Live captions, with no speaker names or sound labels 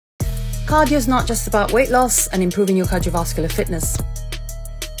Cardio is not just about weight loss and improving your cardiovascular fitness.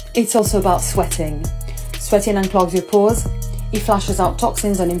 It's also about sweating. Sweating unclogs your pores. It flushes out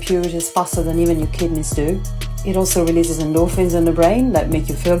toxins and impurities faster than even your kidneys do. It also releases endorphins in the brain that make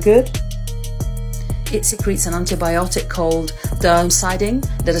you feel good. It secretes an antibiotic called dermcidin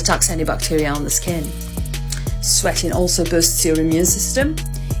that attacks any bacteria on the skin. Sweating also boosts your immune system.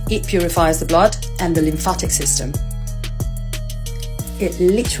 It purifies the blood and the lymphatic system. It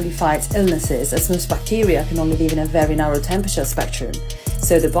literally fights illnesses, as most bacteria can only live in a very narrow temperature spectrum.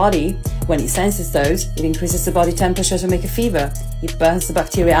 So the body, when it senses those, it increases the body temperature to make a fever. It burns the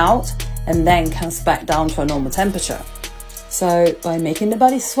bacteria out and then comes back down to a normal temperature. So by making the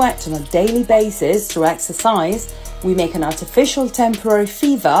body sweat on a daily basis through exercise, we make an artificial temporary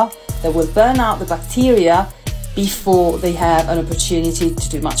fever that will burn out the bacteria before they have an opportunity to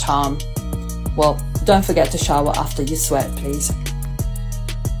do much harm. Well, don't forget to shower after you sweat, please.